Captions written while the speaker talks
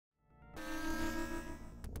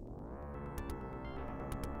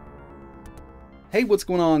Hey, what's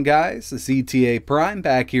going on, guys? It's ETAPRIME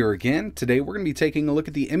back here again. Today we're going to be taking a look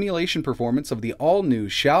at the emulation performance of the all-new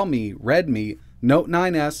Xiaomi Redmi Note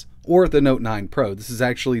 9S or the Note 9 Pro. This is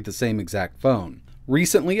actually the same exact phone.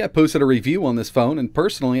 Recently, I posted a review on this phone, and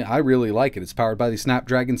personally, I really like it. It's powered by the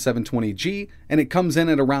Snapdragon 720G, and it comes in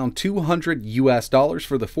at around $200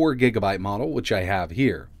 for the 4GB model, which I have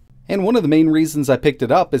here. And one of the main reasons I picked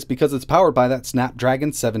it up is because it's powered by that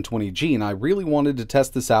Snapdragon 720G, and I really wanted to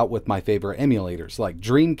test this out with my favorite emulators like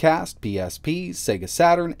Dreamcast, PSP, Sega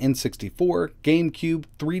Saturn, N64, Gamecube,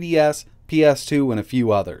 3DS, PS2, and a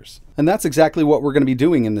few others. And that's exactly what we're going to be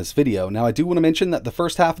doing in this video. Now, I do want to mention that the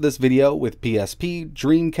first half of this video with PSP,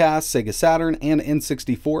 Dreamcast, Sega Saturn, and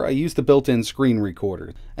N64, I used the built-in screen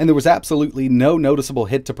recorder. And there was absolutely no noticeable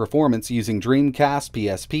hit to performance using Dreamcast,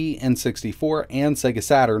 PSP, N64, and Sega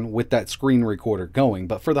Saturn with that screen recorder going.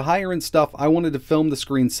 But for the higher-end stuff, I wanted to film the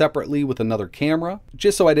screen separately with another camera,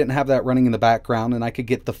 just so I didn't have that running in the background and I could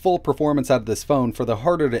get the full performance out of this phone for the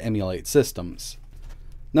harder-to-emulate systems.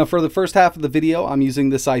 Now for the first half of the video, I'm using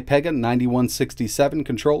this iPega 9167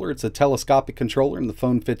 controller. It's a telescopic controller and the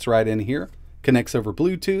phone fits right in here. Connects over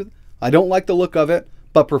Bluetooth. I don't like the look of it,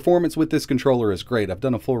 but performance with this controller is great. I've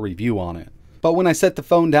done a full review on it. But when I set the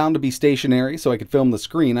phone down to be stationary so I could film the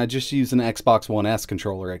screen, I just use an Xbox One S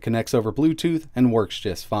controller. It connects over Bluetooth and works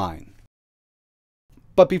just fine.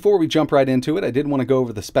 But before we jump right into it, I did want to go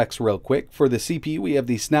over the specs real quick. For the CPU, we have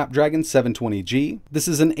the Snapdragon 720G. This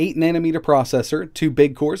is an 8nm processor, 2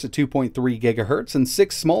 big cores at 2.3 GHz, and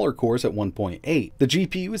 6 smaller cores at 1.8. The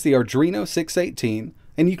GPU is the Adreno 618,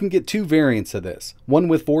 and you can get 2 variants of this. One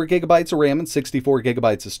with 4 GB of RAM and 64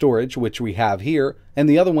 GB of storage, which we have here, and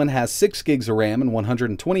the other one has 6 GB of RAM and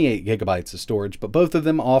 128 GB of storage, but both of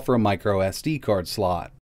them offer a micro SD card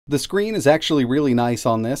slot. The screen is actually really nice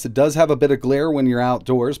on this. It does have a bit of glare when you're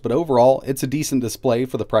outdoors, but overall, it's a decent display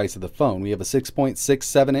for the price of the phone. We have a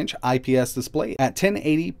 6.67-inch IPS display at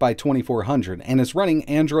 1080 by 2400, and it's running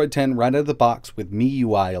Android 10 right out of the box with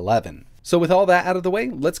MIUI 11. So with all that out of the way,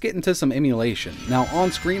 let's get into some emulation. Now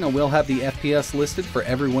on screen, I will have the FPS listed for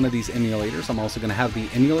every one of these emulators. I'm also going to have the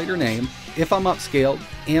emulator name, if I'm upscaled,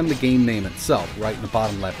 and the game name itself right in the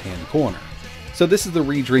bottom left-hand corner. So this is the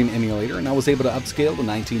Redream emulator, and I was able to upscale to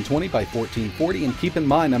 1920 by 1440, and keep in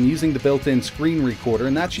mind I'm using the built-in screen recorder,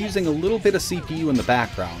 and that's using a little bit of CPU in the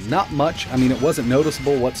background. Not much, I mean it wasn't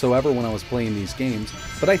noticeable whatsoever when I was playing these games,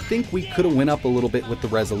 but I think we could have went up a little bit with the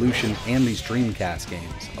resolution and these Dreamcast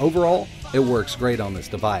games. Overall, it works great on this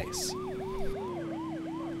device.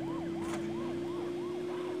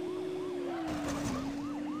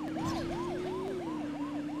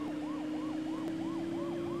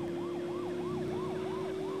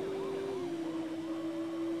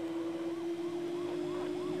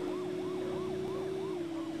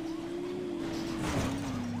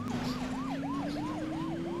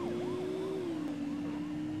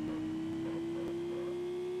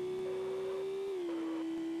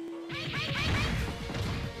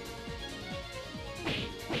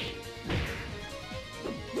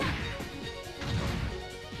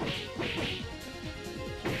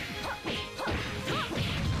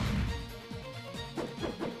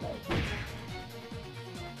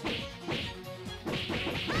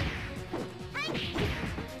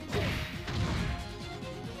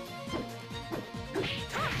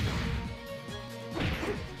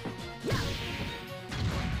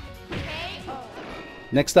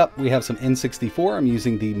 Next up, we have some N64. I'm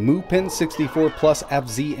using the Mupern64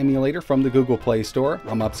 FZ emulator from the Google Play Store.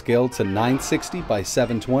 I'm upscaled to 960 by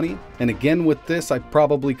 720. And again with this, I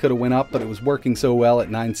probably could have went up, but it was working so well at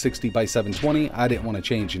 960 by 720, I didn't want to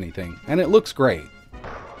change anything. And it looks great.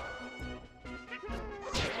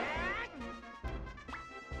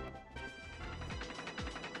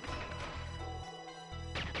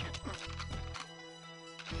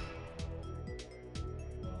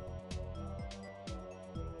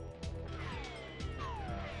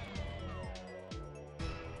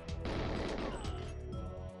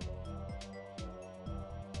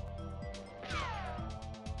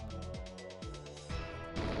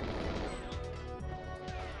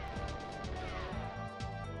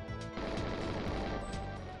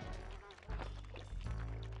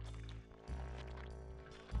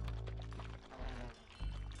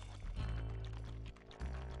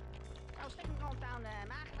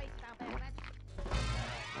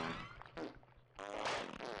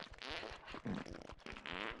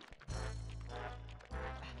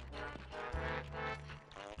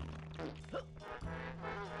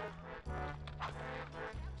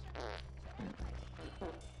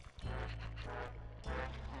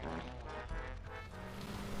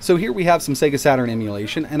 So here we have some Sega Saturn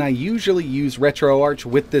emulation, and I usually use RetroArch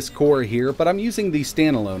with this core here, but I'm using the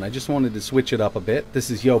standalone. I just wanted to switch it up a bit. This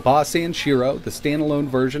is Yaba Sanshiro, the standalone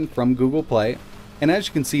version from Google Play, and as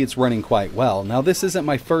you can see, it's running quite well. Now this isn't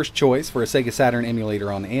my first choice for a Sega Saturn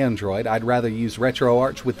emulator on Android. I'd rather use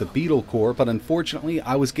RetroArch with the Beetle core, but unfortunately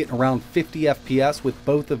I was getting around 50 FPS with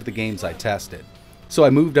both of the games I tested. So I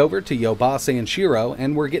moved over to Yaba Sanshiro,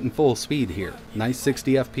 and we're getting full speed here. Nice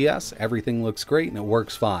 60 FPS, everything looks great, and it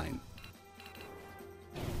works fine.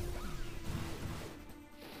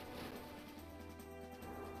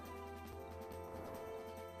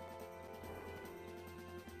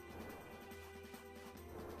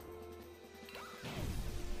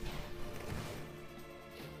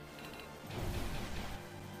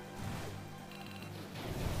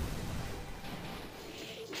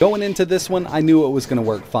 Going into this one, I knew it was going to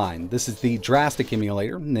work fine. This is the Drastic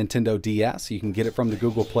emulator, Nintendo DS. You can get it from the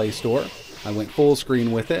Google Play Store. I went full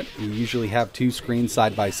screen with it. You usually have two screens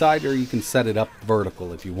side by side, or you can set it up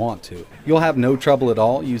vertical if you want to. You'll have no trouble at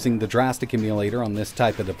all using the Drastic emulator on this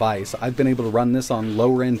type of device. I've been able to run this on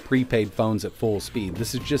lower end prepaid phones at full speed.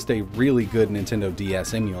 This is just a really good Nintendo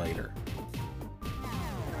DS emulator.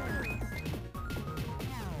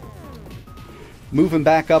 Moving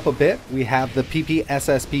back up a bit, we have the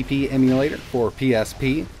Ppsspp emulator for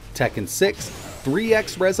PSP, Tekken 6,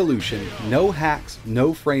 3x resolution, no hacks,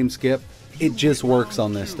 no frame skip, it just works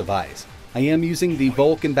on this device. I am using the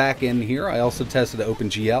Vulkan backend here. I also tested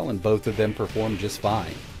OpenGL and both of them perform just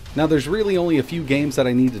fine. Now there's really only a few games that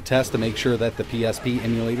I need to test to make sure that the PSP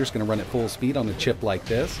emulator is going to run at full speed on a chip like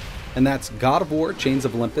this, and that's God of War, Chains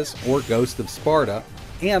of Olympus, or Ghost of Sparta,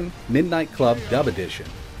 and Midnight Club Dub Edition.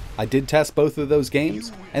 I did test both of those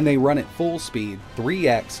games, and they run at full speed,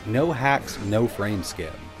 3x, no hacks, no frame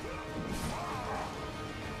skip.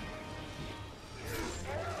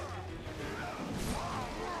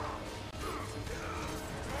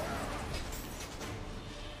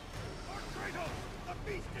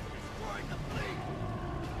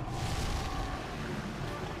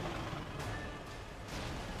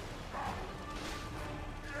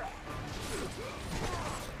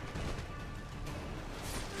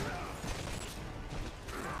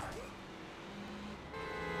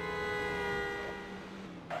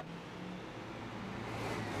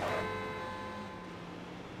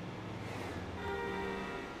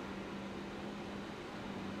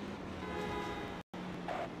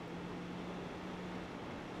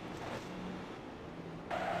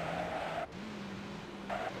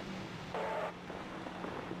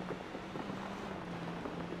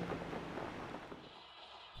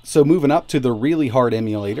 So moving up to the really hard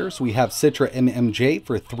emulators, we have Citra MMJ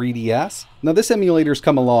for 3DS. Now this emulator's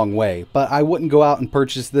come a long way, but I wouldn't go out and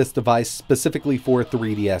purchase this device specifically for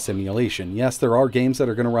 3DS emulation. Yes, there are games that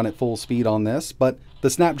are going to run at full speed on this, but the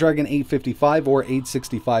Snapdragon 855 or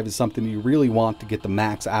 865 is something you really want to get the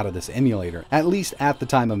max out of this emulator, at least at the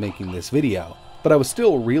time of making this video. But I was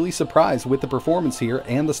still really surprised with the performance here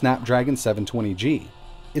and the Snapdragon 720G.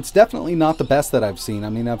 It's definitely not the best that I've seen. I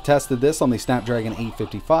mean, I've tested this on the Snapdragon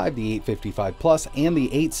 855, the 855 Plus, and the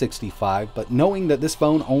 865, but knowing that this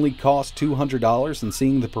phone only costs $200 and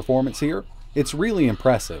seeing the performance here, it's really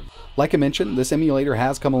impressive. Like I mentioned, this emulator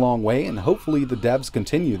has come a long way, and hopefully the devs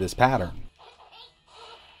continue this pattern.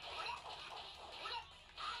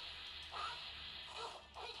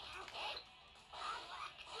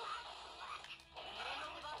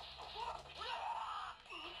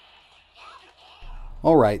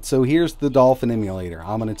 Alright, so here's the Dolphin emulator.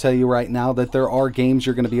 I'm going to tell you right now that there are games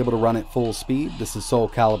you're going to be able to run at full speed. This is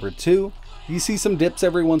Soulcalibur 2. You see some dips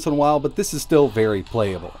every once in a while, but this is still very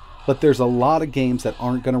playable. But there's a lot of games that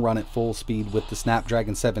aren't going to run at full speed with the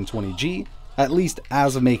Snapdragon 720G, at least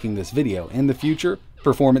as of making this video. In the future,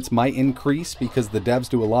 performance might increase because the devs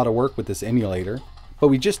do a lot of work with this emulator, but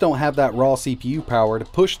we just don't have that raw CPU power to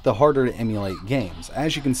push the harder to emulate games.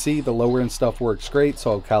 As you can see, the lower end stuff works great.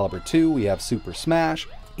 Soulcalibur 2, we have Super Smash,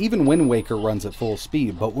 even Wind Waker runs at full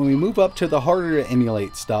speed, but when we move up to the harder to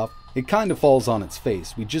emulate stuff, it kind of falls on its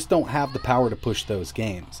face. We just don't have the power to push those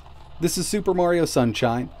games. This is Super Mario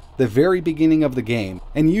Sunshine, the very beginning of the game,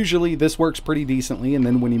 and usually this works pretty decently, and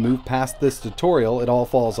then when you move past this tutorial, it all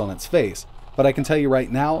falls on its face. But I can tell you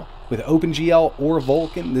right now, with OpenGL or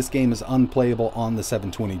Vulkan, this game is unplayable on the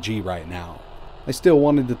 720G right now. I still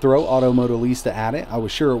wanted to throw Auto Modellista at it. I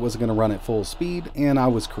was sure it wasn't going to run at full speed, and I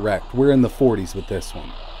was correct. We're in the 40s with this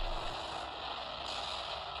one.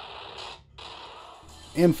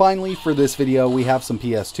 And finally, for this video, we have some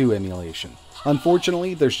PS2 emulation.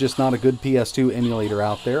 Unfortunately, there's just not a good PS2 emulator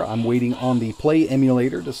out there. I'm waiting on the Play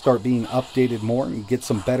emulator to start being updated more and get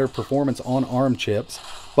some better performance on ARM chips,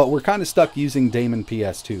 but we're kind of stuck using Damon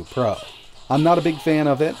PS2 Pro. I'm not a big fan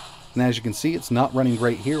of it, and as you can see, it's not running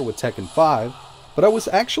great here with Tekken 5, but I was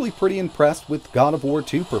actually pretty impressed with God of War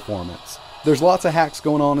 2 performance. There's lots of hacks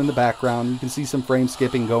going on in the background, you can see some frame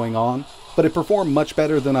skipping going on, but it performed much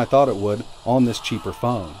better than I thought it would on this cheaper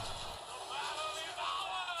phone.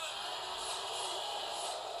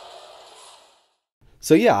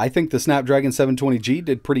 So yeah, I think the Snapdragon 720G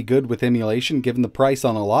did pretty good with emulation given the price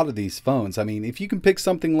on a lot of these phones. I mean, if you can pick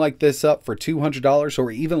something like this up for $200 or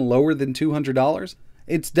even lower than $200,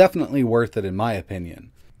 it's definitely worth it in my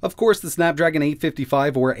opinion. Of course, the Snapdragon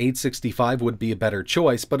 855 or 865 would be a better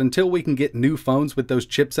choice, but until we can get new phones with those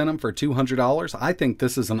chips in them for $200, I think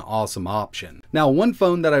this is an awesome option. Now, one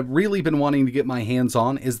phone that I've really been wanting to get my hands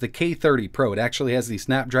on is the K30 Pro. It actually has the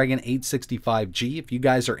Snapdragon 865G. If you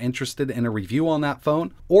guys are interested in a review on that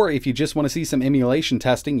phone, or if you just want to see some emulation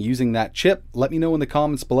testing using that chip, let me know in the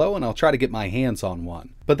comments below and I'll try to get my hands on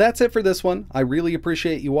one. But that's it for this one. I really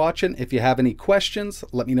appreciate you watching. If you have any questions,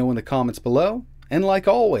 let me know in the comments below. And like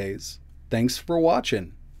always, thanks for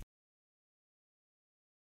watching.